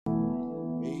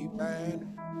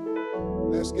Amen.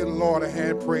 Let's give the Lord a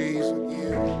hand praise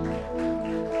again.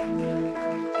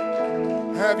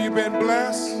 Have you been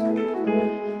blessed?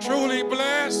 Truly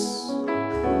blessed?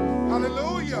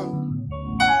 Hallelujah.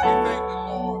 We thank the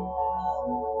Lord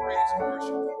for praise and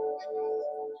worship. Thank the Lord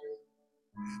for you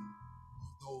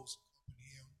and those accompany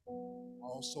him.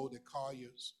 Also the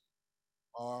Colliers.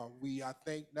 I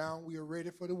think now we are ready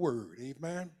for the word.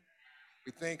 Amen.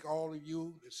 We thank all of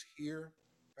you that's here,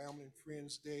 Family and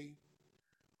Friends Day.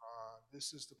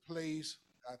 This is the place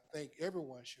I think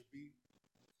everyone should be.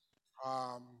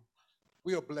 Um,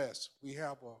 we are blessed. We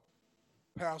have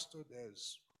a pastor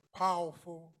that's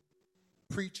powerful,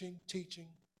 preaching, teaching,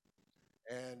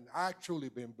 and I've truly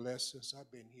been blessed since I've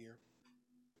been here.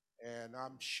 And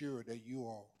I'm sure that you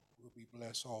all will be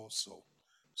blessed also.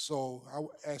 So I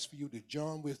will ask for you to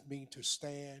join with me to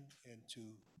stand and to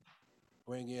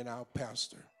bring in our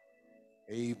pastor.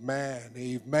 Amen.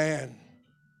 Amen.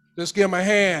 Let's give him a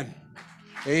hand.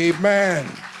 Amen.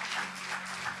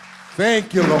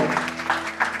 Thank you, Lord. All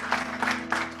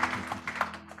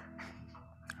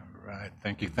right.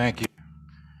 Thank you. Thank you.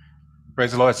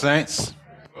 Praise the Lord, saints.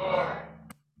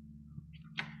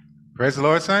 Praise the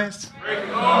Lord, saints. Praise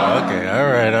the Lord. Okay. All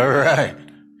right. All right.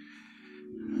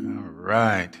 All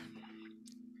right.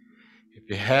 If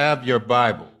you have your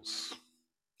Bibles,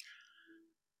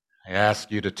 I ask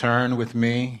you to turn with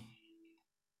me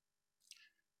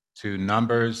to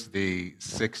Numbers, the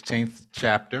 16th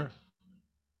chapter.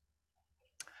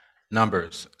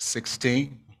 Numbers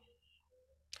 16.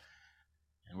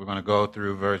 And we're going to go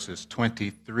through verses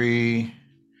 23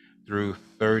 through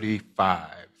 35.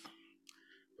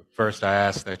 But first, I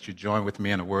ask that you join with me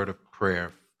in a word of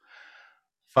prayer.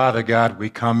 Father God,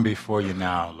 we come before you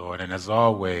now, Lord, and as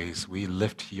always, we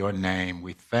lift your name.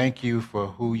 We thank you for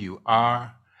who you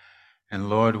are. And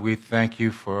Lord, we thank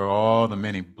you for all the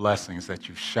many blessings that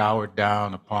you've showered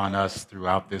down upon us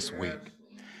throughout this week.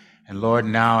 And Lord,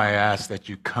 now I ask that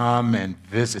you come and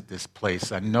visit this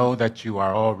place. I know that you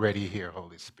are already here,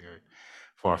 Holy Spirit,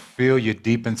 for I feel you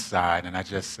deep inside. And I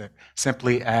just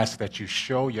simply ask that you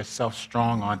show yourself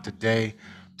strong on today.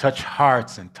 Touch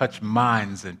hearts and touch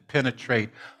minds and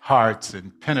penetrate hearts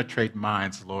and penetrate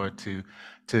minds, Lord,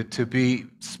 to be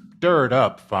stirred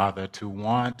up, Father, to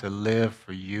want to live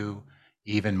for you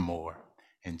even more.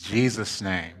 In Jesus'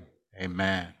 name,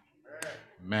 amen.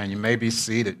 Amen. You may be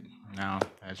seated. Now,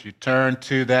 as you turn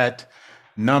to that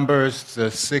Numbers,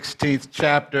 the 16th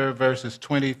chapter, verses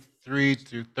 23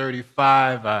 through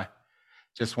 35, I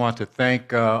just want to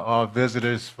thank all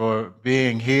visitors for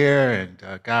being here,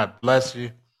 and God bless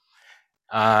you.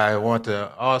 I want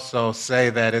to also say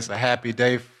that it's a happy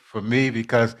day for me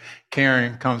because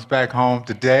Karen comes back home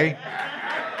today.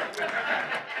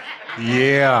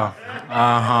 Yeah,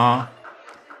 uh-huh.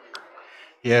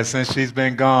 Yeah, since she's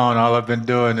been gone, all I've been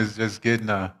doing is just getting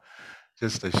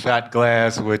just a shot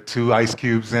glass with 2 ice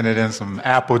cubes in it and some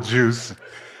apple juice,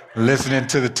 listening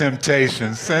to the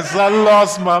Temptations. Since I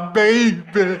lost my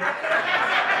baby.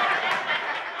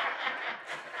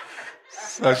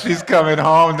 So she's coming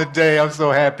home today. I'm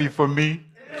so happy for me.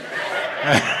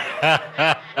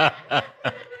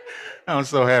 I'm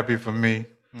so happy for me.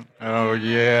 Oh,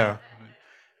 yeah.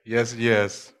 Yes,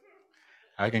 yes.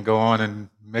 I can go on and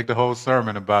make the whole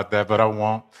sermon about that, but I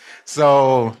won't.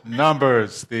 So,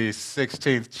 Numbers, the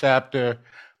 16th chapter,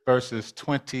 verses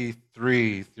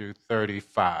 23 through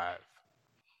 35. If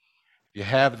you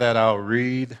have that, I'll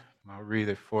read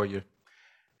it for you.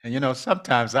 And,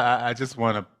 sometimes I just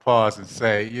want to pause and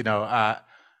say,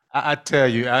 I tell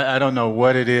you, I don't know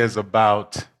what it is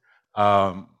about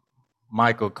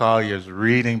Michael Collier's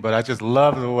reading, but I just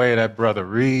love the way that brother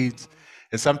reads.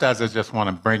 And sometimes I just want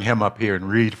to bring him up here and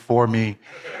read for me.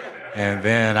 And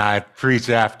then I preach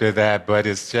after that. But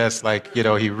it's just like,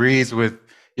 he reads with,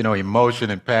 emotion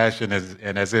and passion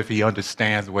and as if he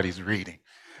understands what he's reading.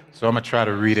 So I'm going to try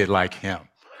to read it like him.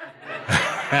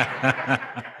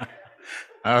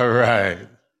 All right.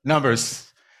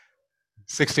 Numbers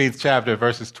 16th chapter,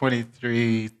 verses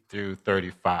 23 through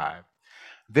 35.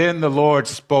 Then the Lord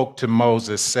spoke to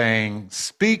Moses, saying,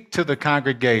 "Speak to the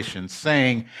congregation,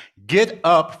 saying, get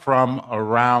up from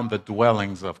around the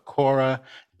dwellings of Korah,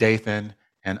 Dathan,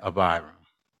 and Abiram."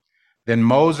 Then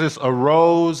Moses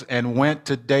arose and went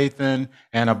to Dathan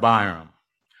and Abiram,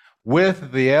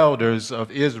 with the elders of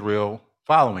Israel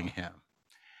following him.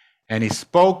 And he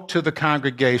spoke to the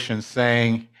congregation,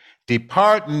 saying,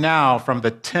 "Depart now from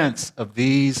the tents of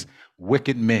these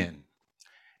wicked men,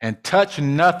 and touch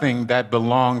nothing that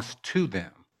belongs to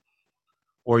them,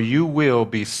 or you will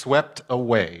be swept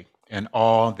away in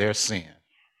all their sin."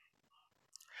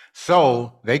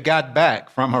 So they got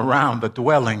back from around the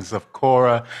dwellings of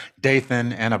Korah,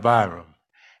 Dathan, and Abiram.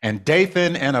 And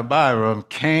Dathan and Abiram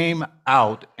came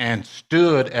out and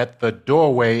stood at the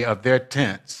doorway of their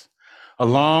tents,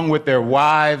 along with their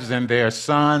wives and their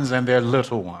sons and their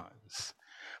little ones.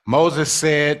 Moses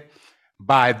said,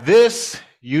 "By this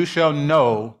you shall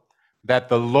know that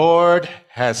the Lord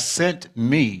has sent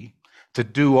me to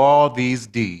do all these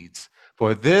deeds,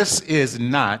 for this is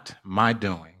not my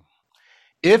doing.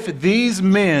 If these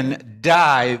men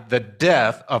die the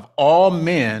death of all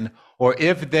men, or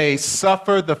if they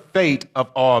suffer the fate of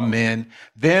all men,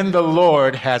 then the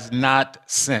Lord has not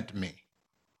sent me.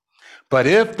 But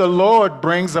if the Lord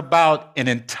brings about an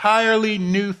entirely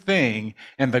new thing,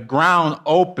 and the ground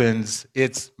opens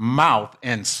its mouth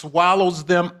and swallows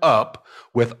them up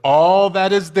with all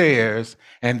that is theirs,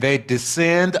 and they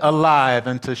descend alive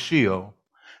into Sheol,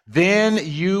 then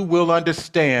you will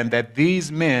understand that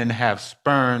these men have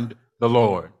spurned the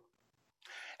Lord."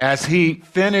 As he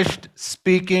finished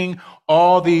speaking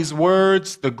all these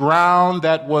words, the ground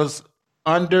that was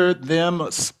under them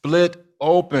split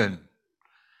open,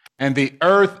 and the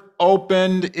earth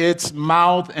opened its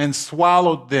mouth and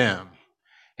swallowed them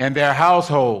and their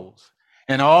households,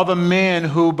 and all the men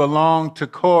who belonged to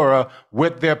Korah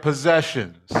with their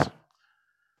possessions.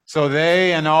 So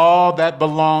they and all that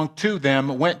belonged to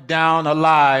them went down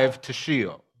alive to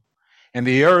Sheol, and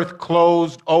the earth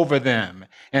closed over them,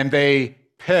 and they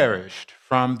perished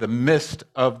from the midst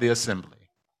of the assembly.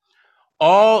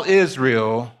 All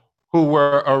Israel who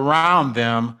were around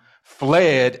them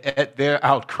fled at their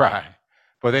outcry,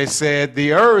 for they said,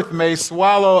 "The earth may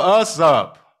swallow us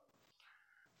up."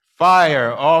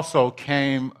 Fire also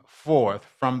came forth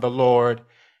from the Lord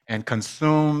and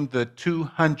consumed the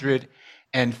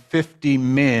 250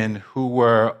 men who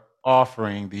were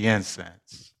offering the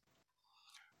incense.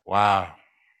 Wow.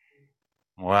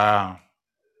 Wow.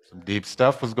 Some deep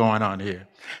stuff was going on here.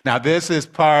 Now, this is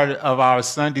part of our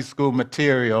Sunday school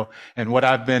material, and what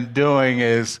I've been doing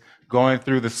is going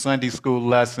through the Sunday school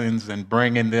lessons and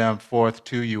bringing them forth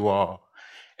to you all.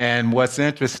 And what's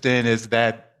interesting is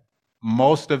that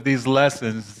most of these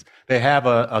lessons, they have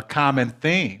a common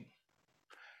theme.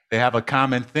 They have a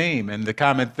common theme, and the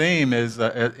common theme is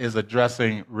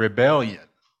addressing rebellion.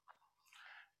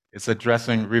 It's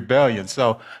addressing rebellion.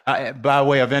 So, by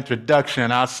way of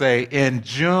introduction, I'll say in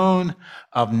June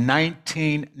of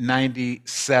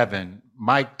 1997,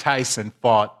 Mike Tyson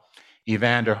fought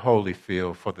Evander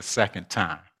Holyfield for the second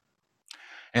time.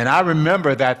 And I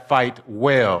remember that fight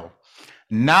well,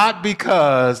 not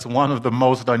because one of the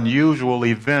most unusual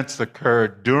events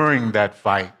occurred during that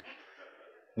fight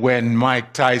when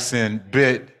Mike Tyson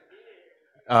bit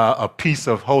a piece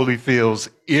of Holyfield's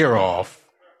ear off.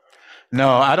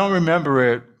 No, I don't remember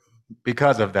it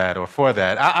because of that or for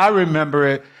that. I remember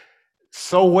it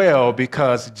so well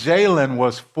because Jalen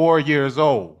was 4 years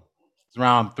old,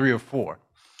 around 3 or 4.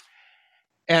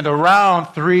 And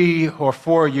around 3 or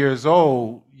 4 years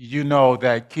old, you know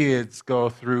that kids go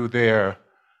through their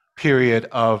period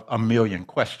of a million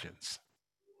questions.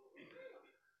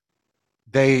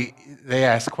 They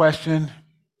ask question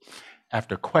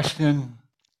after question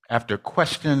after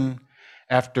question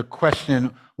after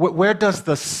question. Where does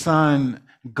the sun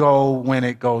go when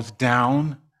it goes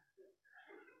down?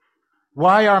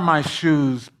 Why are my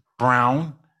shoes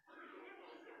brown?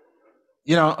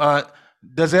 You know,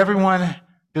 does everyone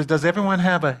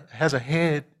has a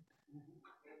head?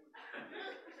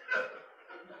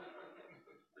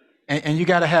 And you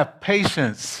got to have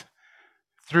patience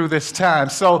through this time.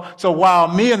 So while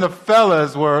me and the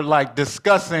fellas were like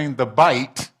discussing the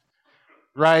bite,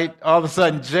 right? All of a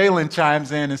sudden, Jalen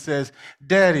chimes in and says,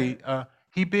 "Daddy,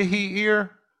 he bit his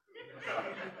ear?"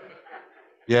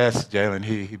 Yes, Jalen,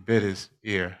 he bit his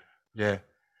ear. Yeah.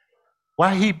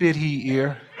 Why he bit his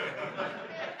ear?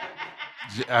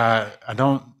 I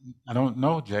don't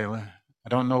know, Jalen. I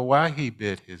don't know why he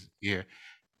bit his ear.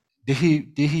 Did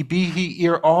he bit his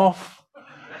ear off?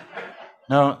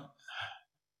 No,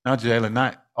 Jalen,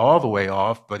 not all the way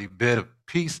off, but he bit a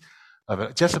piece of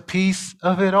it. Just a piece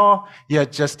of it off? Yeah,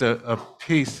 just a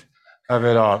piece of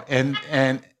it off. And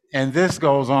this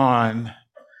goes on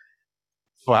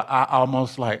for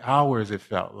almost like hours, it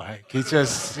felt like. He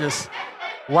just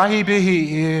why he bit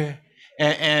his ear?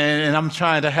 And I'm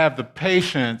trying to have the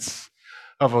patience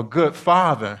of a good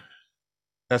father.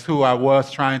 That's who I was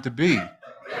trying to be.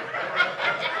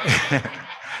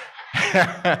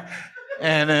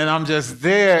 And then I'm just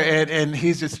there, and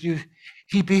he's just,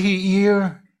 he bit his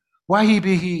ear? Why he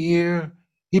bit his ear?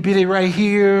 He bit it right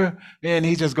here, and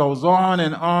he just goes on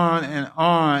and on and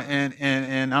on,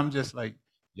 and I'm just like,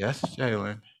 yes,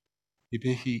 Jalen, he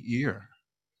bit his ear.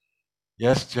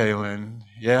 Yes, Jalen.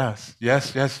 Yes,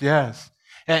 yes, yes, yes.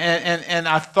 And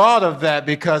I thought of that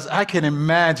because I can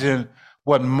imagine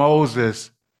what Moses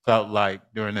felt like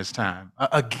during this time.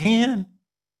 Again,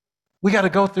 we got to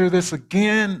go through this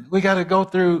again. We got to go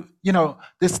through,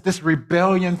 this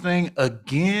rebellion thing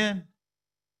again.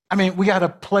 I mean, we got to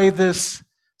play this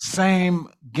same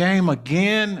game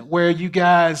again where you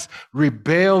guys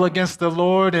rebel against the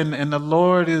Lord and the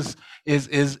Lord is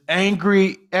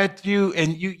angry at you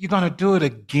and you're going to do it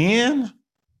again.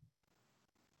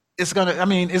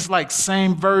 It's like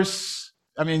same verse.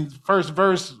 I mean, first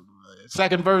verse,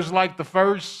 second verse like the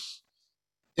first.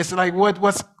 It's like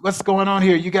what's going on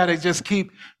here? You got to just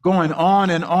keep going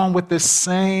on and on with this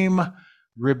same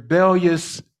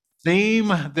rebellious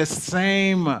theme, this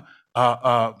same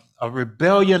a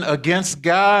rebellion against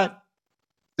God.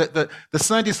 The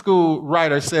Sunday school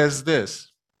writer says this.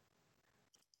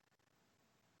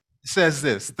 It says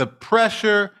this: the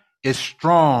pressure is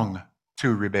strong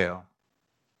to rebel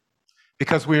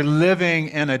because we're living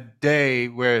in a day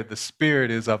where the spirit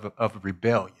is of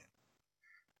rebellion.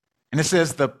 And it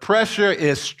says the pressure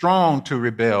is strong to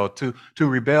rebel, to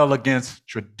rebel against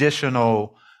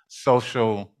traditional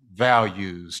social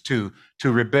values, to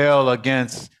rebel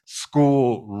against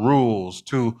school rules,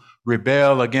 to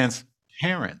rebel against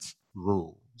parents'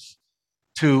 rules,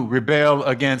 to rebel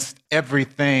against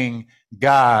everything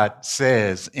God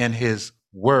says in his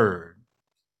word.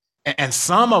 And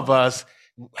some of us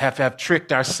have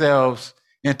tricked ourselves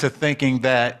into thinking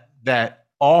that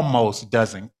almost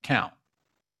doesn't count.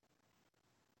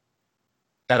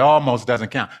 That almost doesn't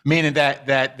count. Meaning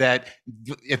that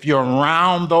if you're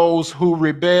around those who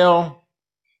rebel,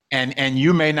 and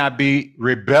you may not be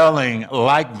rebelling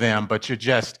like them, but you're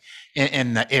just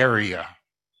in the area.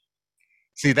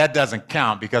 See, that doesn't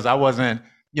count because I wasn't,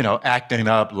 acting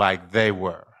up like they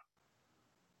were.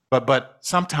 But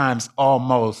sometimes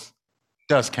almost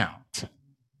does count.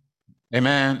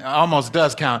 Amen. Almost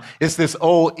does count. It's this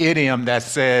old idiom that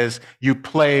says you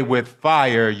play with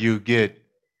fire, you get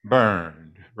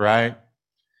burned. Right?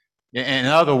 In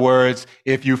other words,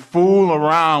 if you fool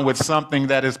around with something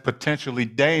that is potentially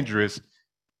dangerous,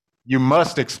 you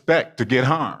must expect to get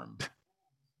harmed,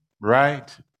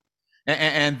 right?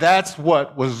 And that's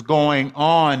what was going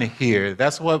on here.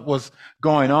 That's what was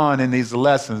going on in these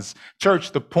lessons.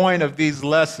 Church, the point of these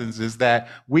lessons is that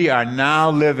we are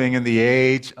now living in the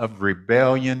age of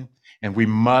rebellion, and we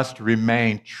must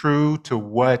remain true to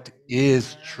what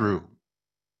is true.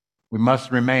 We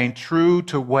must remain true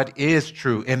to what is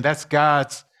true, and that's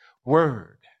God's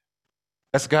word.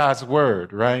 That's God's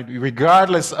word, right?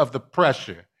 Regardless of the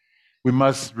pressure, we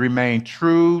must remain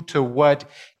true to what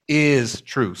is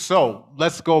true. So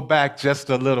let's go back just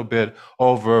a little bit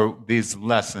over these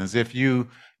lessons. If you've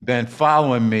been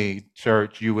following me,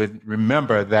 church, you would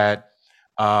remember that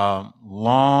a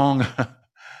long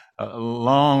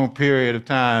period of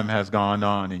time has gone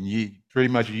on, and pretty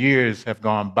much years have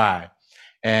gone by.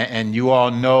 And you all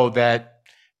know that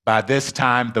by this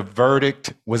time, the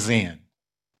verdict was in.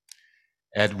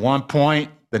 At one point,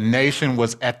 the nation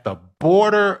was at the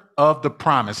border of the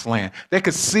promised land. They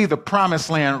could see the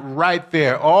promised land right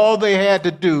there. All they had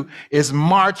to do is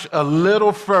march a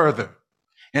little further,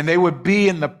 and they would be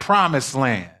in the promised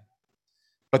land.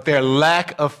 But their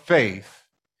lack of faith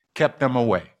kept them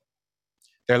away.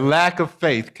 Their lack of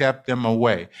faith kept them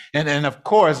away. And of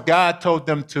course, God told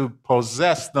them to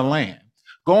possess the land.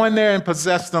 Go in there and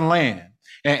possess the land.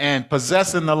 And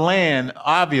possessing the land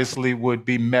obviously would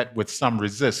be met with some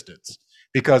resistance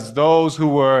because those who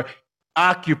were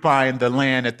occupying the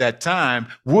land at that time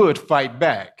would fight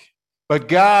back. But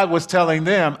God was telling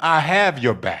them, I have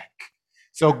your back.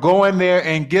 So go in there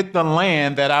and get the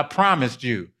land that I promised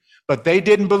you. But they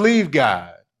didn't believe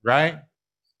God, right?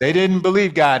 They didn't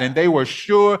believe God, and they were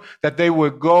sure that they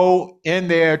would go in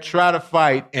there, try to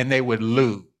fight, and they would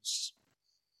lose.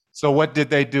 So what did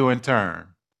they do in turn?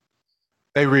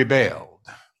 They rebelled.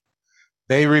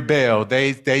 They rebelled.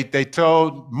 They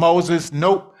told Moses,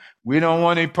 nope, we don't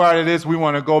want any part of this. We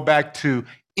want to go back to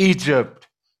Egypt.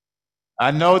 I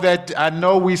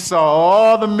know we saw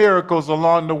all the miracles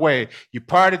along the way. You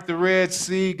parted the Red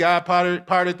Sea. God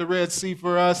parted the Red Sea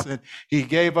for us, and he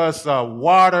gave us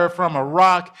water from a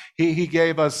rock. He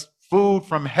gave us food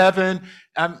from heaven.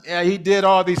 He did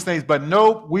all these things, but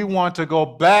nope, we want to go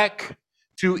back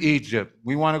to Egypt.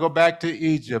 We want to go back to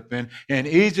Egypt. And in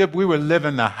Egypt, we were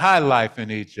living the high life in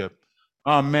Egypt.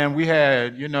 Oh man, we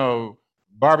had,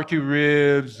 barbecue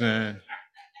ribs and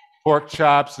pork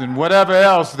chops and whatever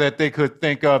else that they could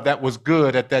think of that was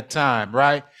good at that time,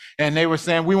 right? And they were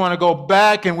saying, we want to go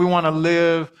back and we want to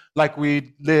live like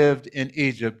we lived in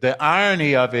Egypt. The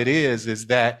irony of it is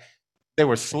that They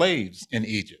were slaves in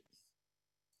Egypt.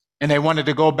 And they wanted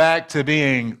to go back to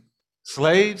being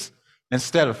slaves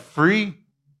instead of free.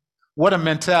 What a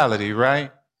mentality,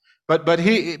 right? But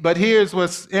here's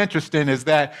what's interesting is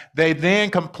that they then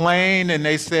complained and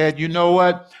they said, you know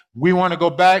what? We want to go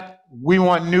back. We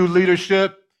want new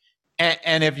leadership.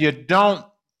 And if you don't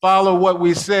follow what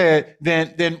we said,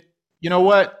 then you know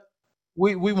what?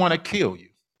 We want to kill you.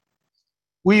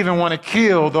 We even want to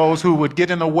kill those who would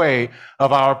get in the way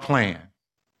of our plan.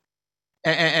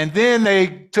 And then they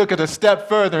took it a step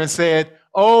further and said,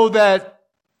 oh, that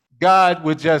God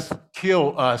would just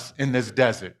kill us in this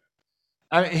desert.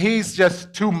 I mean, he's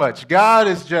just too much. God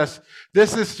is just,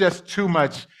 this is just too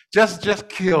much. Just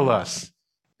kill us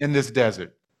in this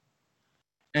desert.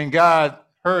 And God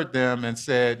heard them and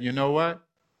said, you know what?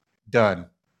 Done.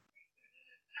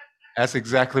 That's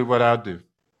exactly what I'll do.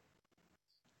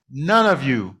 None of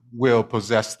you will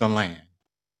possess the land.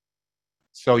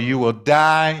 So you will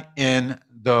die in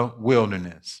the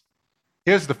wilderness.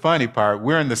 Here's the funny part.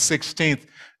 We're in the 16th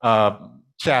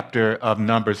chapter of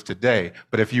Numbers today.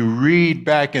 But if you read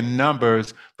back in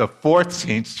Numbers, the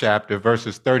 14th chapter,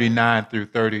 verses 39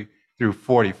 through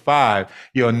 45,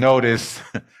 you'll notice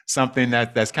something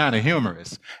that's kind of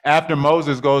humorous. After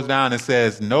Moses goes down and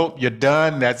says, nope, you're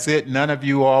done. That's it. None of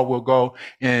you all will go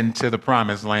into the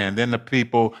promised land. Then the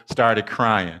people started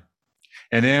crying.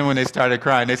 And then when they started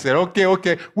crying, they said,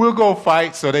 okay, we'll go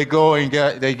fight. So they go and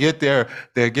get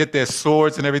their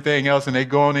swords and everything else, and they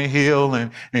go on the hill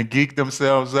and geek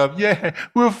themselves up. Yeah,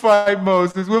 we'll fight,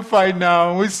 Moses. We'll fight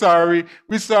now. We're sorry.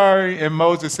 And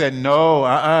Moses said,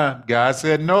 no, God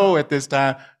said no at this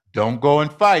time. Don't go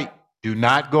and fight. Do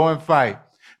not go and fight.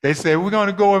 They said, we're going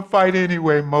to go and fight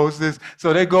anyway, Moses.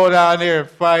 So they go down there and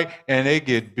fight, and they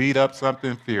get beat up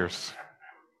something fierce.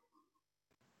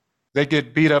 They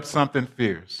get beat up something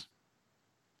fierce.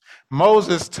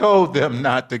 Moses told them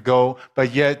not to go,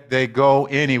 but yet they go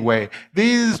anyway.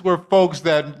 These were folks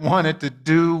that wanted to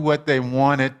do what they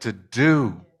wanted to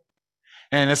do.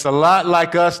 And it's a lot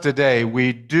like us today.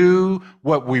 We do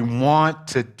what we want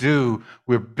to do.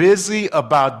 We're busy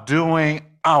about doing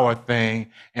our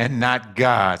thing and not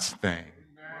God's thing.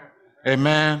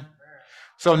 Amen.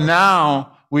 So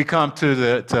now we come to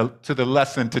the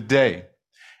lesson today.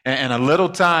 And a little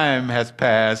time has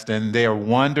passed, and they are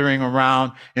wandering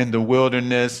around in the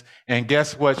wilderness. And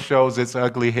guess what shows its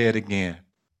ugly head again?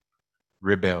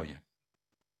 Rebellion.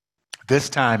 This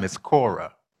time it's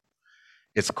Korah.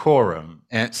 It's Korah.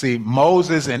 And see,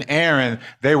 Moses and Aaron,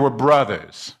 they were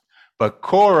brothers. But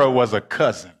Korah was a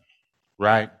cousin,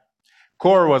 right?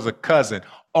 Korah was a cousin.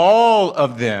 All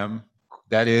of them,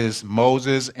 that is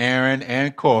Moses, Aaron,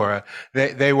 and Korah,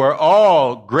 they were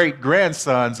all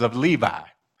great-grandsons of Levi.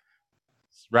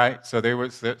 Right? So they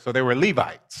were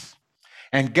Levites.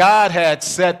 And God had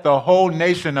set the whole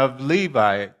nation of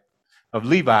Levi,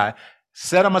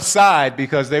 set them aside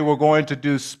because they were going to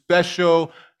do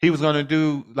he was going to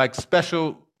do like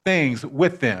special things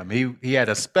with them. He had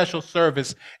a special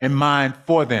service in mind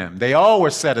for them. They all were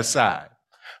set aside.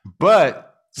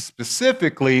 But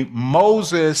specifically,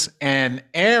 Moses and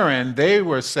Aaron, they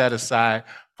were set aside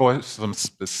for some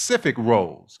specific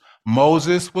roles.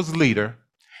 Moses was leader.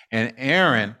 And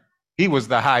Aaron, he was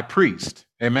the high priest.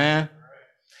 Amen?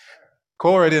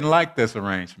 Korah didn't like this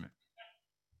arrangement.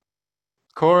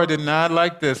 Korah did not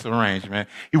like this arrangement.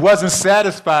 He wasn't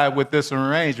satisfied with this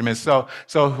arrangement. So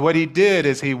what he did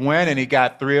is he went and he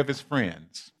got 3 of his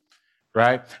friends,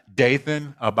 right?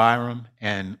 Dathan, Abiram,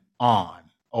 and On.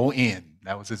 O-N.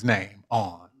 That was his name,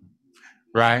 On.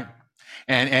 Right?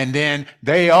 And then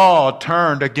they all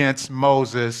turned against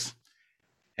Moses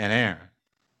and Aaron.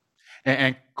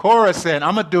 And Korah said,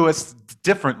 I'm going to do it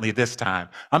differently this time.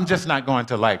 I'm just not going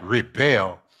to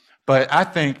rebel, but I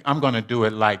think I'm going to do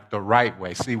it the right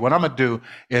way. See, what I'm going to do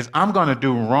is I'm going to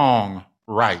do wrong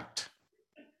right.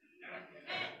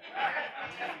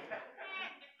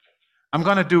 I'm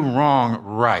going to do wrong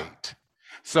right.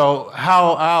 So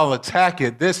how I'll attack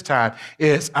it this time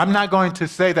is I'm not going to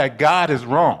say that God is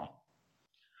wrong.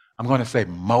 I'm going to say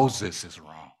Moses is wrong.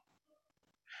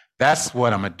 That's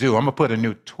what I'm going to do. I'm going to put a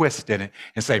new twist in it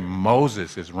and say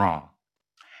Moses is wrong.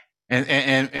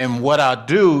 And what I'll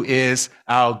do is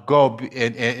I'll go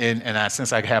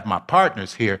since I have my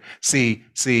partners here, see,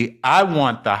 I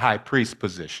want the high priest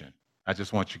position. I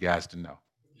just want you guys to know.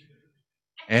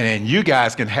 And then you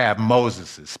guys can have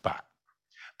Moses' spot.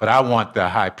 But I want the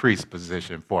high priest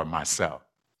position for myself.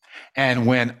 And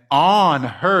when On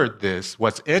heard this,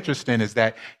 what's interesting is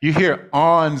that you hear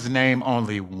On's name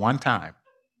only one time.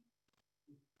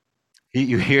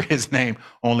 You hear his name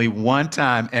only one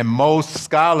time. And most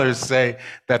scholars say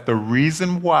that the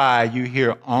reason why you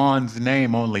hear On's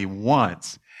name only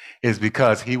once is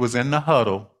because he was in the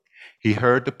huddle, he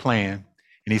heard the plan,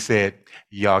 and he said,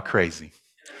 y'all crazy.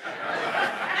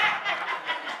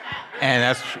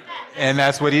 and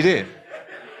that's what he did.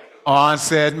 On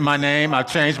said, my name,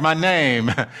 I've changed my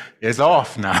name. It's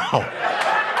off now.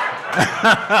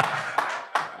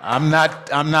 I'm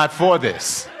not for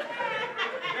this.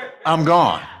 I'm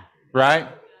gone, right?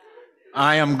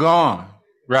 I am gone,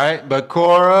 right? But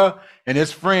Korah and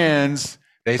his friends,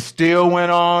 they still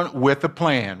went on with the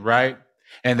plan, right?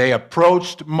 And they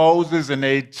approached Moses and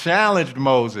they challenged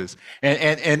Moses.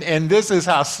 And this is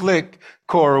how slick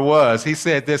Korah was. He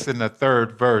said this in the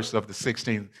 3rd verse of the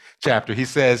 16th chapter. He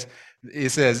says,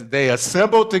 they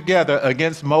assembled together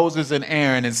against Moses and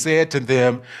Aaron and said to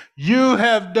them, you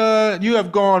have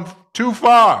gone too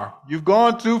far. You've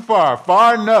gone too far,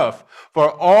 far enough, for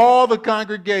all the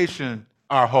congregation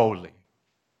are holy,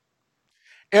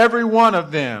 every one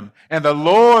of them, and the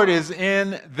Lord is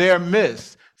in their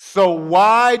midst. So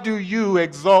why do you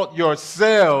exalt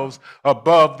yourselves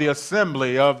above the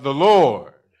assembly of the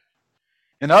Lord?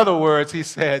 In other words, he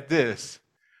said this,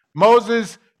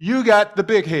 Moses, you got the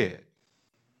big head.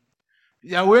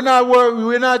 Yeah, we're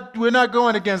not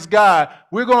going against God.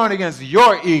 We're going against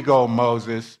your ego,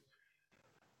 Moses.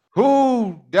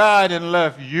 Who died and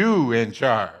left you in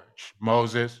charge,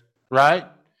 Moses, right?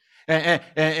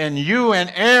 And you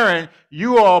and Aaron,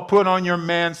 you all put on your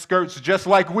man's skirts just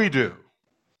like we do.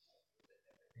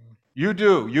 You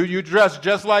do. You dress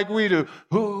just like we do.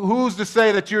 Who's to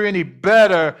say that you're any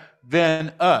better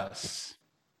than us?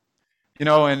 You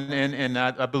know, and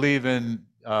I believe in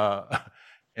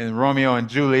Romeo and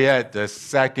Juliet, in the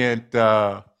second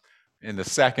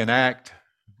act,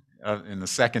 in the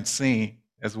second scene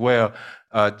as well,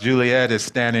 Juliet is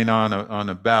standing on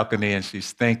a balcony and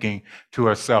she's thinking to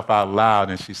herself out loud,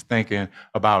 and she's thinking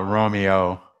about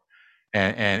Romeo,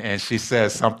 and she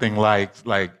says something like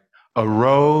a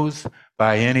rose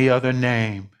by any other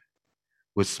name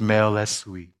would smell less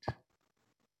sweet,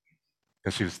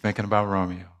 because she was thinking about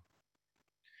Romeo.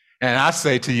 And I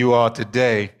say to you all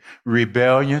today,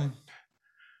 rebellion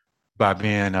by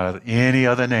being any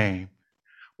other name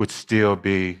would still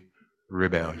be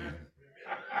rebellion.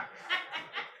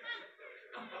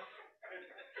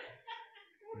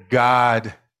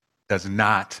 God does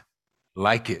not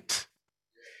like it.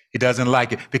 He doesn't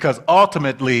like it because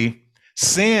ultimately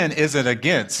sin isn't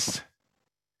against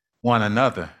one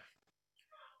another.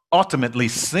 Ultimately,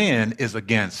 sin is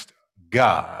against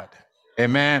God.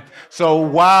 Amen. So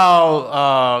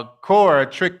while Korah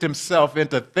tricked himself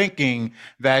into thinking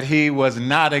that he was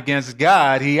not against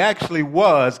God, he actually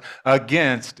was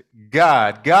against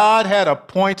God. God had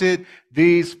appointed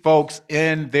these folks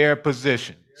in their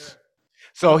positions.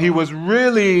 So he was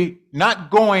really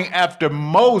not going after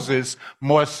Moses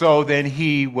more so than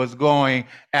he was going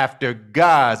after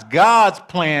God's. God's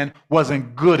plan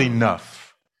wasn't good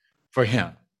enough for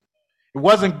him. It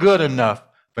wasn't good enough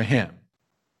for him.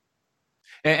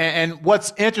 And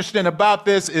what's interesting about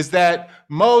this is that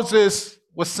Moses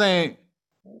was saying,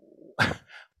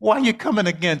 why are you coming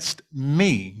against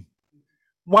me?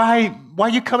 Why are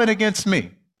you coming against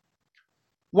me?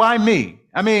 Why me?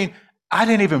 I mean, I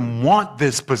didn't even want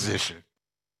this position.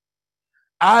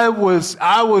 I was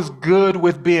good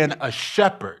with being a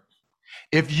shepherd.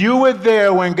 If you were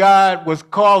there when God was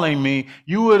calling me,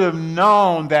 you would have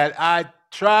known that I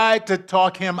tried to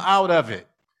talk him out of it.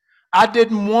 I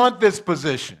didn't want this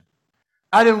position.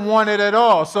 I didn't want it at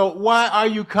all. So why are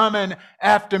you coming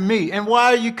after me? And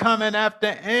why are you coming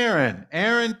after Aaron?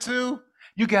 Aaron too?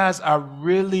 You guys are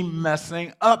really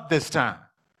messing up this time.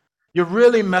 You're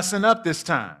really messing up this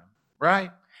time,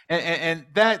 right? And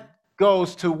that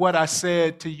goes to what I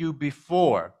said to you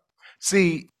before.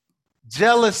 See,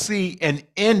 jealousy and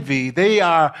envy, they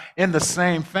are in the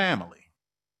same family.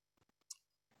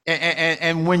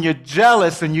 And when you're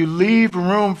jealous and you leave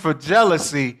room for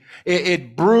jealousy,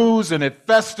 it brews and it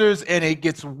festers and it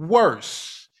gets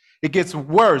worse. It gets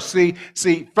worse.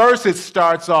 See, first it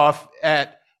starts off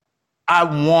at, I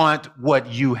want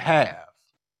what you have.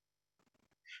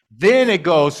 Then it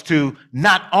goes to,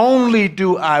 not only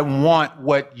do I want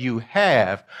what you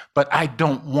have, but I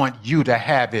don't want you to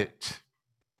have it.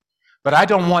 But I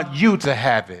don't want you to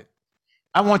have it.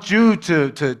 I want you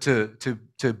to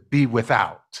be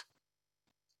without.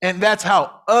 And that's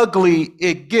how ugly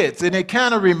it gets. And it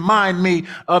kind of reminds me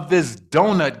of this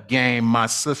donut game my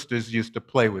sisters used to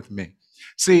play with me.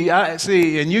 See,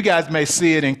 and you guys may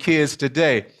see it in kids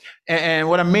today. And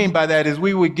what I mean by that is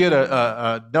we would get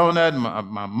a donut.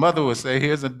 My mother would say,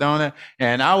 here's a donut.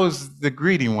 And I was the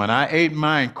greedy one. I ate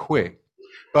mine quick.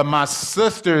 But my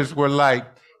sisters were like,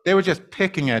 they were just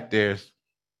picking at theirs.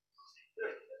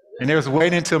 And they was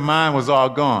waiting until mine was all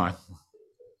gone.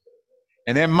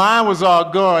 And then mine was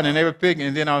all gone, and they were picking,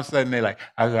 and then all of a sudden they're like,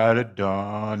 I got a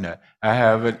donut. I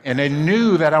have it. And they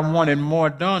knew that I wanted more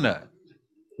donut,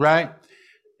 right?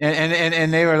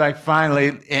 And they were like,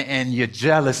 finally, and you're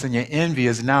jealous and you're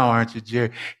envious now, aren't you,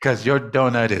 Jerry? Because your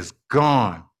donut is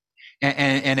gone.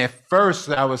 And at first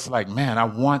I was like, man, I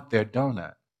want their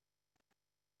donut.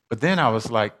 But then I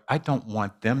was like, I don't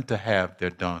want them to have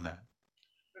their donut.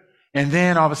 And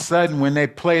then all of a sudden, when they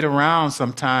played around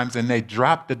sometimes and they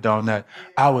dropped the donut,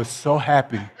 I was so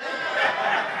happy.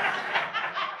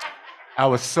 I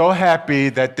was so happy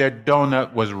that their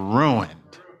donut was ruined.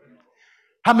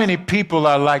 How many people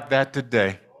are like that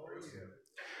today?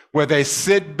 Where they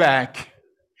sit back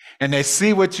and they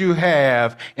see what you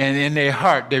have, and in their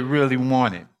heart, they really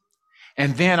want it.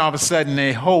 And then all of a sudden,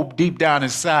 they hope deep down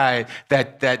inside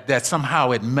that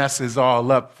somehow it messes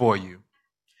all up for you.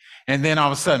 And then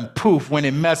all of a sudden, poof, when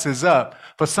it messes up,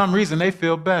 for some reason, they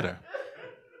feel better.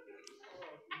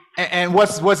 And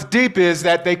what's deep is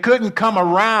that they couldn't come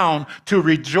around to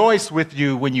rejoice with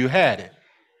you when you had it.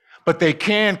 But they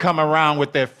can come around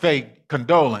with their fake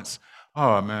condolence.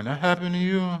 Oh, man, that happened to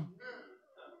you?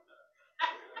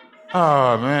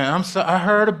 Oh, man, I'm so, I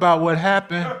heard about what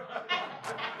happened.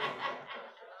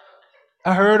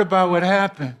 I heard about what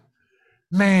happened.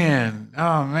 Man,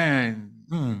 oh, man,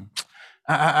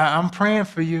 I'm praying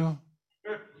for you.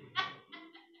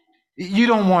 You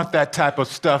don't want that type of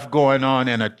stuff going on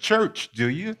in a church, do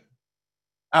you?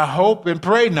 I hope and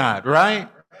pray not, right?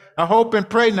 I hope and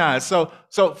pray not. So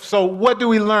what do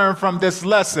we learn from this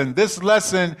lesson? This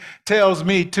lesson tells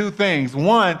me two things.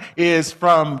 One is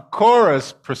from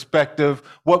Korah's perspective,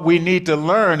 what we need to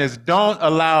learn is don't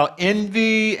allow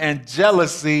envy and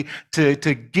jealousy to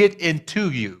get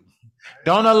into you.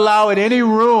 Don't allow it any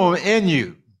room in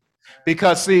you.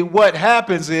 Because, see, what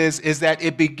happens is that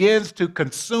it begins to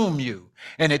consume you,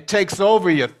 and it takes over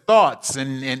your thoughts,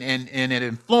 and it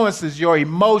influences your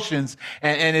emotions,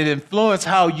 and it influences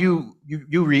how you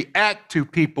react to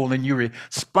people and you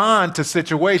respond to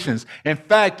situations. In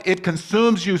fact, it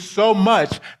consumes you so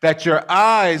much that your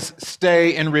eyes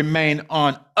stay and remain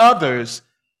on others,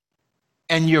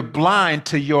 and you're blind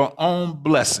to your own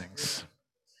blessings.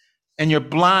 And you're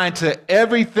blind to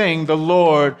everything the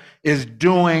Lord is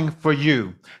doing for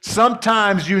you.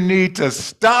 Sometimes you need to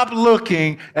stop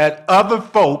looking at other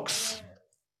folks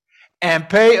and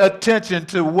pay attention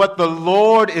to what the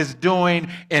Lord is doing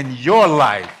in your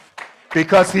life,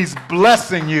 because he's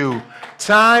blessing you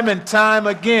time and time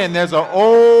again. There's an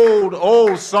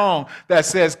old song that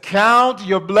says, count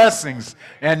your blessings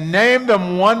and name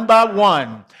them one by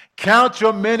one. Count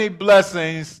your many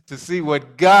blessings to see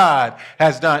what God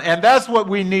has done. And that's what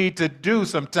we need to do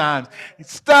sometimes.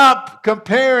 Stop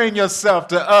comparing yourself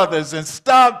to others and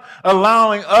stop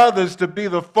allowing others to be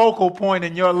the focal point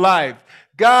in your life.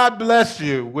 God bless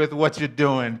you with what you're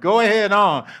doing. Go ahead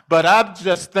on. But I'm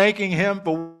just thanking him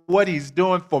for what he's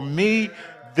doing for me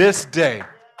this day.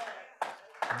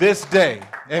 This day.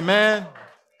 Amen.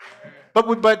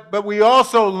 But we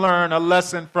also learn a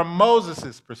lesson from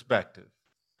Moses' perspective.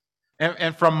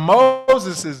 And from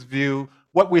Moses' view,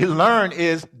 what we learn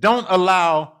is don't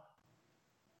allow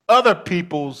other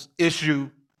people's issue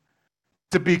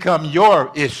to become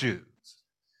your issues.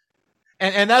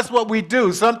 And that's what we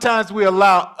do. Sometimes we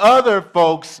allow other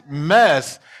folks'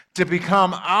 mess to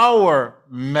become our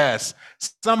mess.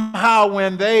 Somehow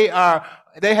when they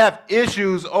have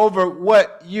issues over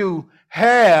what you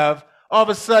have, all of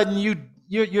a sudden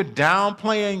you're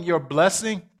downplaying your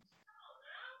blessing.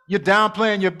 You're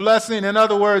downplaying your blessing. In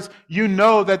other words, you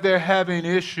know that they're having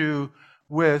issue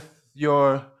with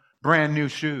your brand new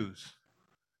shoes.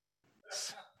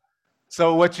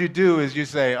 So what you do is you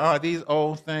say, oh, these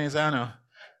old things, I know.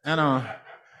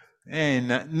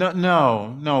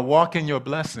 No, walk in your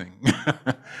blessing.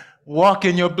 Walk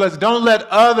in your blessing. Don't let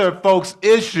other folks'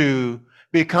 issue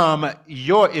become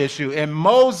your issue. And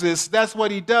Moses, that's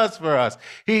what he does for us.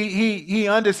 He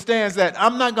understands that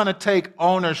I'm not going to take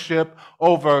ownership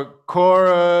over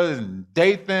Korah and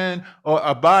Dathan or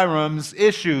Abiram's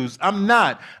issues. I'm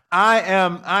not. I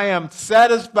am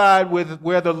satisfied with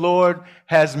where the Lord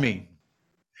has me.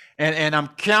 And I'm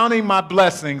counting my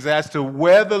blessings as to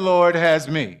where the Lord has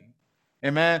me.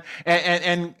 Amen.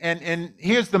 And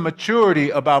here's the maturity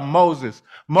about Moses.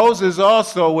 Moses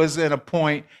also was in a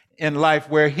point in life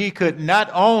where he could not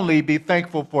only be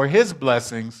thankful for his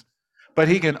blessings, but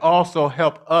he can also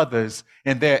help others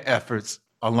in their efforts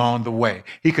along the way.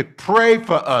 He could pray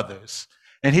for others,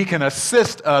 and he can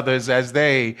assist others as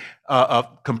they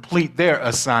complete their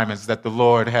assignments that the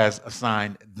Lord has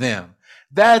assigned them.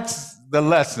 That's the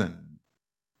lesson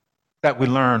that we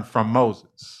learn from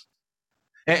Moses.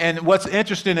 And what's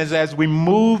interesting is as we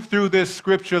move through this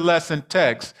scripture lesson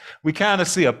text, we kind of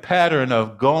see a pattern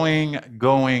of going,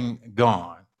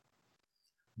 gone.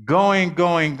 Going,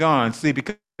 gone. See,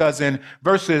 because in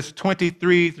verses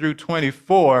 23 through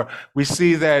 24, we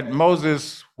see that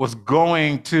Moses was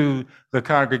going to the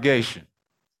congregation.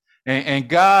 And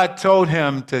God told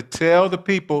him to tell the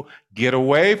people, get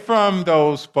away from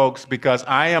those folks because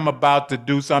I am about to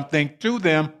do something to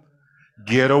them.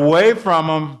 Get away from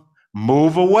them.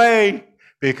 Move away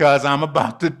because I'm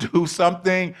about to do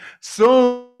something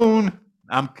soon.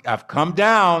 I've come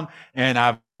down and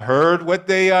I've heard what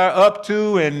they are up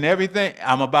to and everything.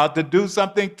 I'm about to do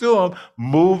something to them.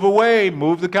 Move away.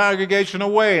 Move the congregation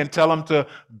away and tell them to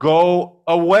go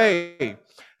away.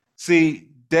 See,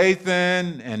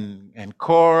 Dathan and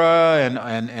Korah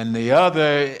and the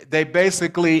other, they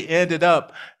basically ended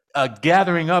up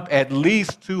gathering up at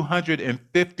least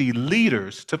 250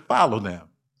 leaders to follow them.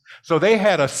 So they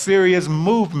had a serious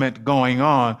movement going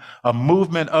on, a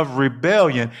movement of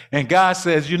rebellion. And God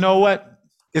says, you know what?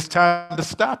 It's time to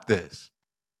stop this.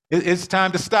 It's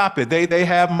time to stop it. They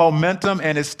have momentum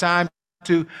and it's time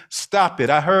to stop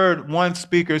it. I heard one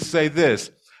speaker say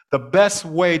this: the best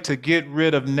way to get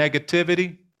rid of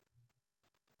negativity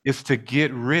is to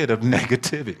get rid of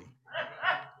negativity.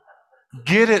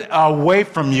 Get it away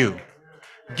from you.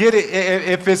 Get it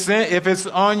if it's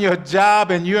on your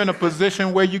job and you're in a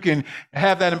position where you can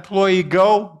have that employee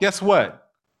go. Guess what?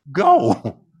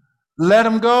 Go. Let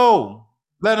them go.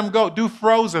 Let them go. Do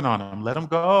Frozen on them. Let them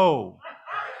go.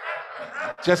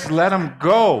 Just let them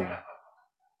go.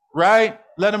 Right?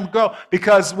 Let them go.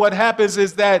 Because what happens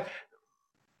is that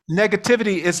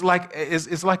negativity is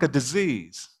like a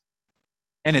disease.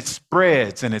 And it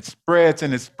spreads and it spreads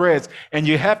and it spreads. And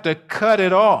you have to cut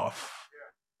it off.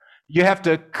 You have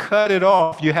to cut it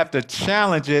off. You have to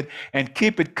challenge it and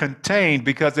keep it contained,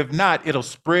 because if not, it'll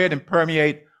spread and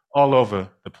permeate all over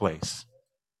the place.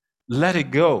 Let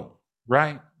it go,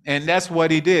 right? And that's what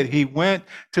he did. He went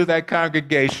to that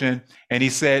congregation and he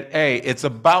said, hey, it's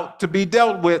about to be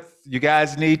dealt with. You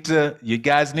guys need to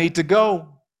go.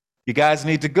 You guys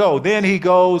need to go. Then he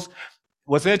goes.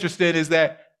 What's interesting is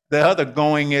that the other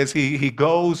going is he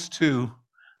goes to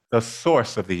the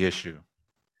source of the issue.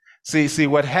 See,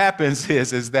 what happens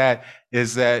is that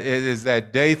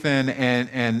Dathan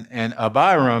and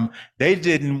Abiram, they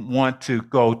didn't want to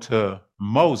go to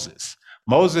Moses.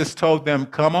 Moses told them,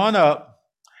 come on up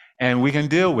and we can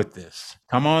deal with this.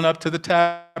 Come on up to the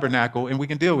tabernacle and we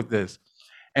can deal with this.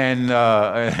 And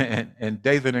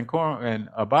Dathan and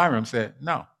Abiram said,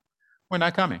 no, we're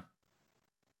not coming.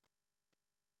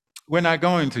 We're not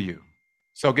going to you.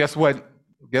 So guess what?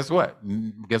 Guess what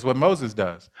Moses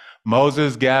does?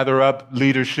 Moses gather up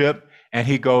leadership and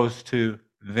he goes to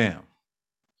them.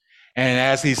 And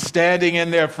as he's standing in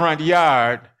their front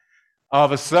yard, all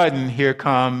of a sudden here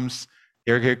comes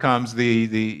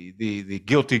the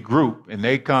guilty group, and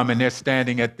they come and they're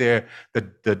standing at the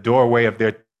doorway of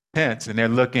their tents, and they're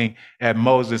looking at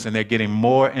Moses and they're getting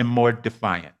more and more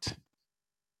defiant.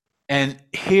 And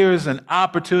here's an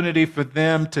opportunity for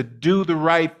them to do the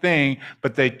right thing,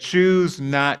 but they choose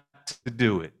not to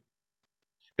do it.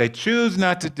 They choose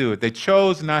not to do it. They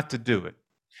chose not to do it.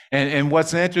 And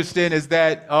what's interesting is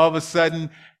that all of a sudden,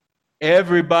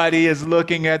 everybody is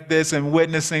looking at this and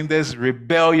witnessing this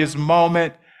rebellious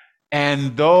moment.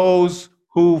 And those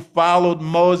who followed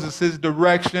Moses'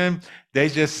 direction, they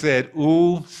just said,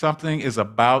 ooh, something is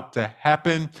about to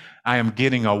happen. I am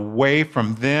getting away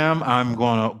from them. I'm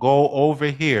going to go over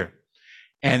here.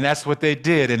 And that's what they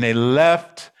did. And they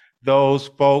left those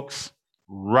folks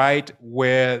right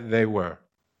where they were.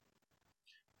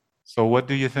 So what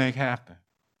do you think happened?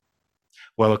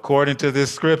 Well, according to the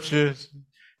scriptures,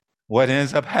 what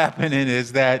ends up happening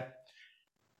is that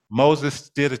Moses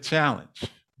did a challenge.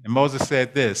 And Moses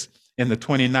said this in the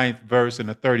 29th verse and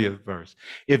the 30th verse.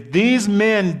 If these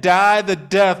men die the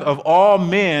death of all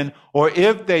men, or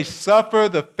if they suffer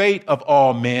the fate of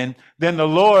all men, then the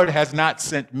Lord has not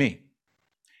sent me.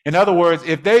 In other words,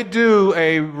 if they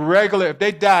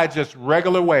die just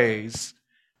regular ways,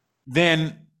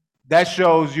 then that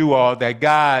shows you all that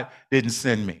God didn't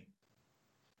send me.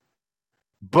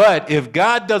 But if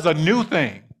God does a new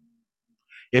thing,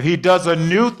 if he does a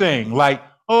new thing, like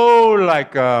open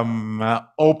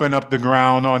up the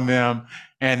ground on them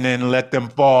and then let them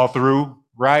fall through,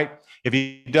 right? If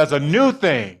he does a new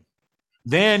thing,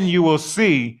 Then you will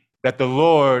see that the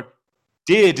Lord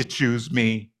did choose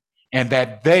me and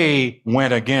that they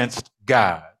went against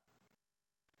God.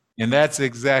 And that's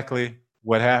exactly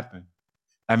what happened.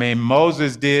 I mean,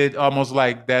 Moses did almost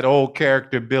like that old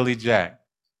character, Billy Jack.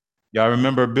 Y'all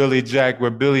remember Billy Jack, where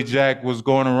Billy Jack was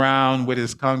going around with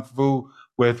his kung fu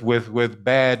with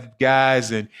bad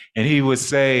guys, and he would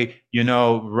say, you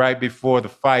know, right before the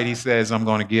fight, he says, I'm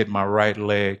going to get my right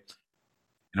leg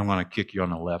and I'm going to kick you on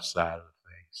the left side of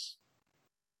the face.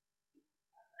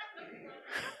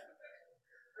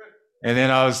 And then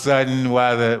all of a sudden,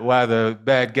 while the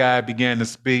bad guy began to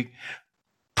speak,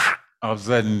 all of a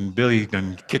sudden Billy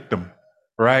done kicked him.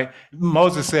 Right?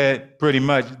 Moses said pretty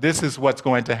much, this is what's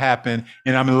going to happen,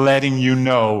 and I'm letting you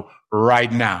know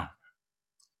right now.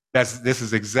 This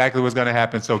is exactly what's going to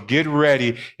happen. So get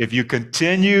ready. If you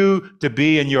continue to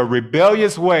be in your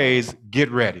rebellious ways, get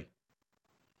ready.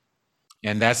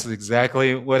 And that's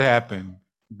exactly what happened.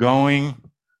 Going,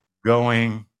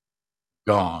 gone.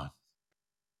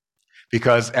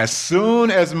 Because as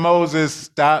soon as Moses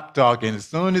stopped talking, as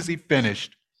soon as he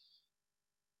finished,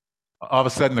 all of a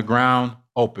sudden the ground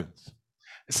opens.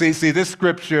 See, this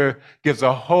scripture gives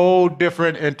a whole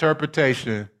different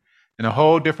interpretation and a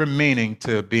whole different meaning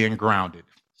to being grounded.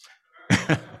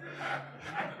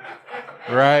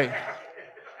 Right?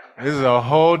 This is a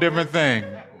whole different thing.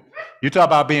 You talk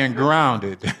about being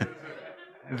grounded.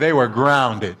 They were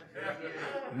grounded.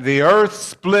 The earth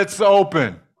splits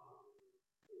open.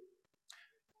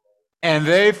 And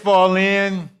they fall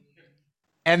in,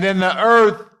 and then the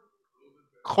earth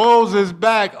closes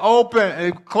back open.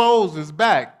 It closes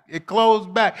back. It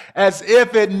closed back as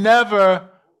if it never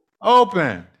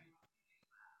opened.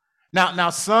 Now,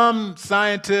 some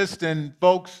scientists and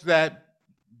folks that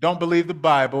don't believe the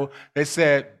Bible, they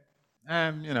said,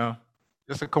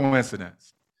 it's a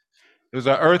coincidence. It was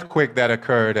an earthquake that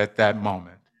occurred at that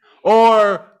moment,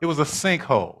 or it was a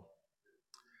sinkhole.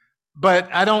 But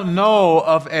I don't know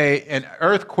of an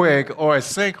earthquake or a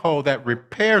sinkhole that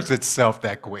repairs itself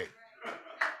that quick.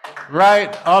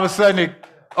 Right? All of a sudden it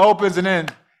opens and then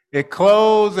it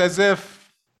closes as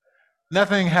if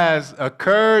nothing has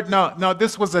occurred. No,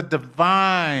 this was a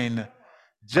divine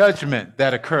judgment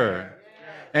that occurred.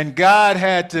 And God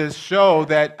had to show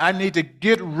that I need to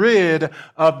get rid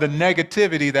of the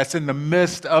negativity that's in the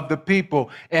midst of the people.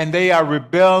 And they are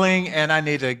rebelling, and I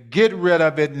need to get rid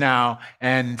of it now.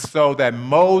 And so that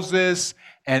Moses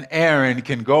and Aaron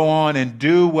can go on and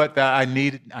do what I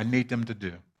need them to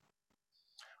do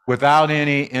without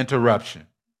any interruption.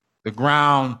 The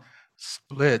ground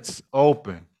splits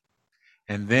open,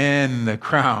 and then the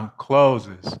ground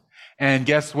closes. And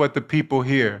guess what the people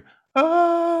hear?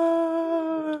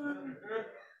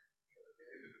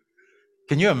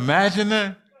 Can you imagine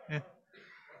that?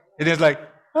 It is like,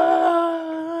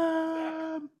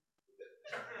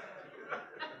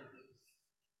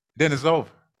 then it's over.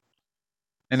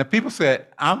 And the people said,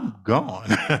 I'm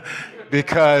gone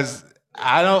because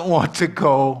I don't want to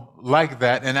go like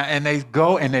that. And they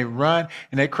go and they run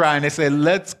and they cry and they say,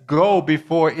 let's go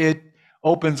before it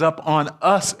opens up on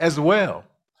us as well.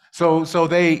 So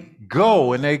they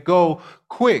go and they go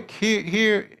quick.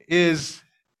 Here is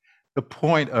the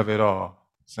point of it all,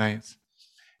 saints.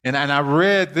 And I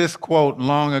read this quote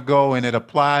long ago, and it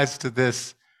applies to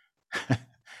this. It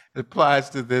applies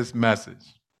to this message.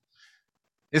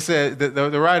 It said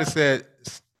the writer said,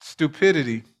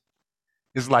 stupidity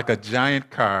is like a giant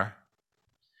car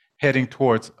heading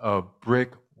towards a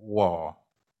brick wall,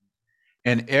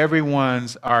 and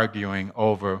everyone's arguing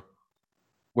over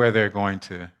where they're going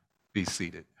to be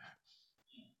seated.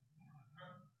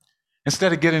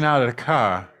 Instead of getting out of the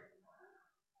car,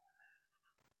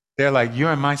 they're like,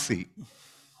 you're in my seat.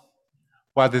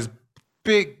 While this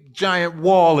big giant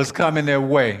wall is coming their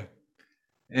way,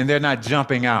 and they're not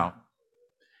jumping out.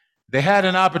 They had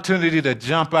an opportunity to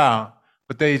jump out,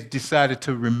 but they decided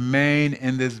to remain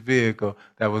in this vehicle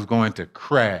that was going to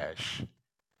crash.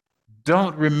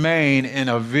 Don't remain in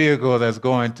a vehicle that's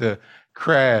going to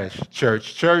crash,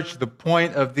 church. Church, the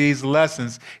point of these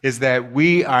lessons is that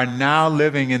we are now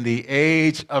living in the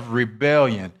age of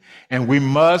rebellion, and we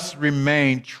must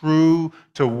remain true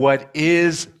to what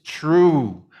is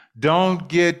true. Don't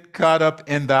get caught up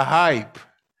in the hype.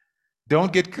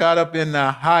 Don't get caught up in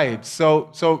the hype.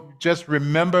 So just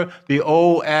remember the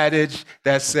old adage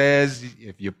that says,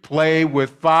 if you play with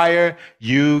fire,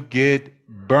 you get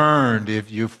burned. If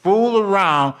you fool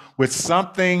around with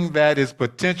something that is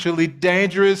potentially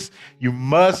dangerous, you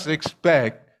must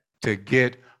expect to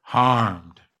get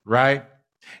harmed, right?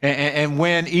 And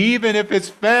when, even if it's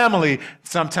family,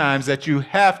 sometimes that you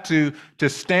have to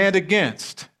stand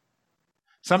against,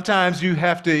 Sometimes you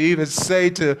have to even say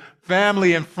to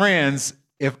family and friends,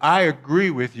 if I agree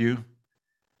with you,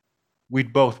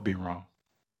 we'd both be wrong.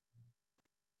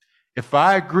 If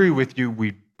I agree with you,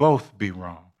 we'd both be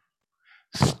wrong.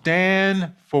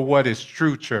 Stand for what is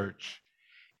true, church.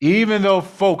 Even though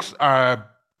folks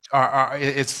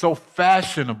it's so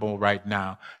fashionable right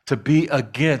now to be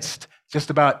against just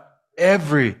about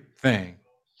everything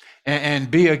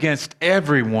and be against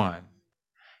everyone.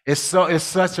 It's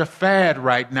such a fad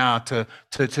right now to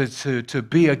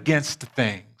be against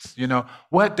things. You know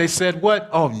what they said? What?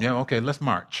 Oh, yeah, okay, let's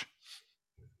march.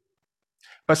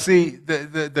 But see,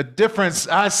 the difference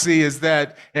I see is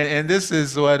that, and this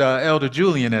is what Elder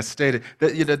Julian has stated.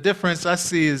 The difference I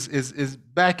see is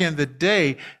back in the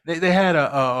day they had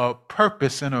a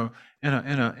purpose and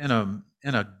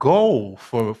a goal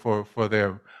for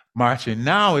their marching.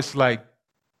 Now it's like,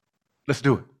 let's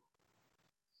do it.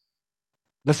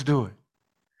 Let's do it.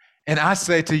 And I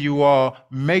say to you all,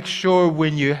 make sure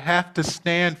when you have to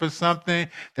stand for something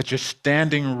that you're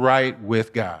standing right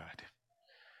with God.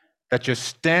 That you're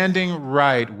standing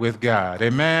right with God.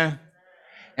 Amen?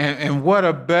 And what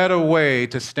a better way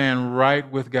to stand right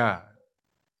with God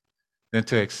than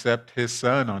to accept his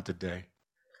son on today.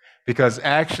 Because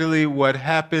actually what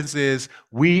happens is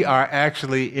we are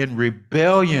actually in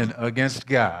rebellion against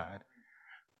God.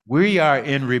 We are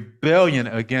in rebellion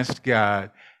against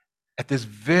God at this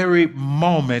very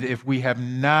moment if we have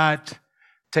not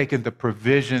taken the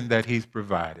provision that he's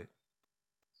provided.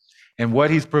 And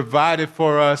what he's provided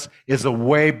for us is a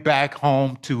way back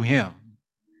home to him.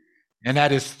 And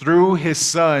that is through his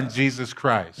son, Jesus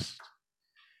Christ.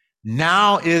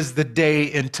 Now is the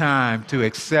day and time to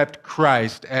accept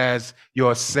Christ as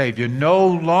your Savior. No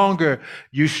longer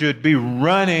you should be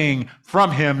running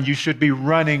from him. You should be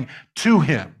running to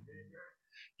him.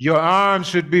 Your arms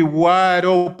should be wide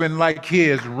open like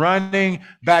his, running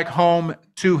back home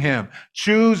to him.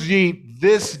 Choose ye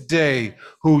this day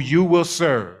who you will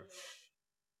serve.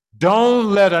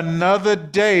 Don't let another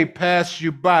day pass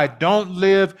you by. Don't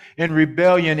live in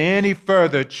rebellion any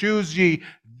further. Choose ye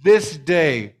this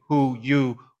day who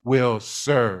you will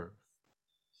serve.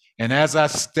 And as I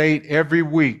state every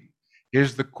week,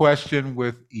 here's the question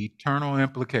with eternal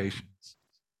implications.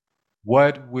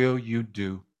 What will you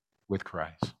do with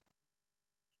Christ?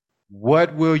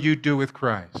 What will you do with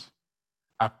Christ?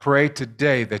 I pray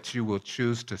today that you will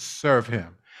choose to serve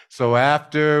him. So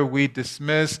after we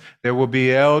dismiss, there will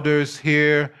be elders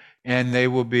here, and they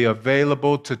will be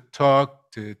available to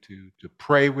talk, to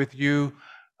pray with you,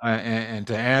 and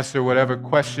to answer whatever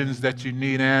questions that you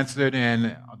need answered.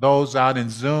 And those out in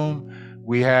Zoom,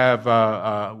 we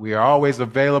are always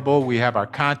available. We have our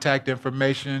contact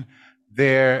information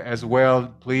there as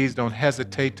well. Please don't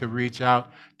hesitate to reach out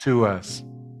to us.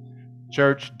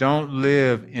 Church, don't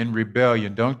live in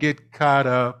rebellion. Don't get caught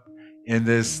up in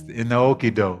the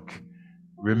okie doke.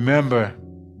 Remember,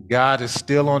 God is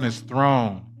still on his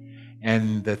throne.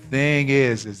 And the thing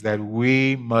is that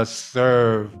we must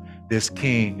serve this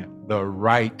king the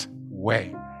right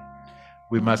way.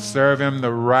 We must serve him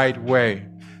the right way.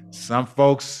 Some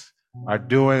folks are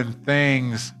doing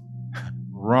things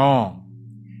wrong,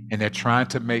 and they're trying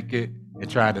to make it and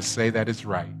trying to say that it's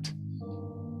right.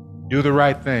 Do the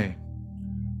right thing.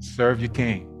 Serve your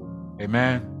king.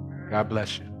 Amen. God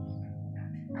bless you.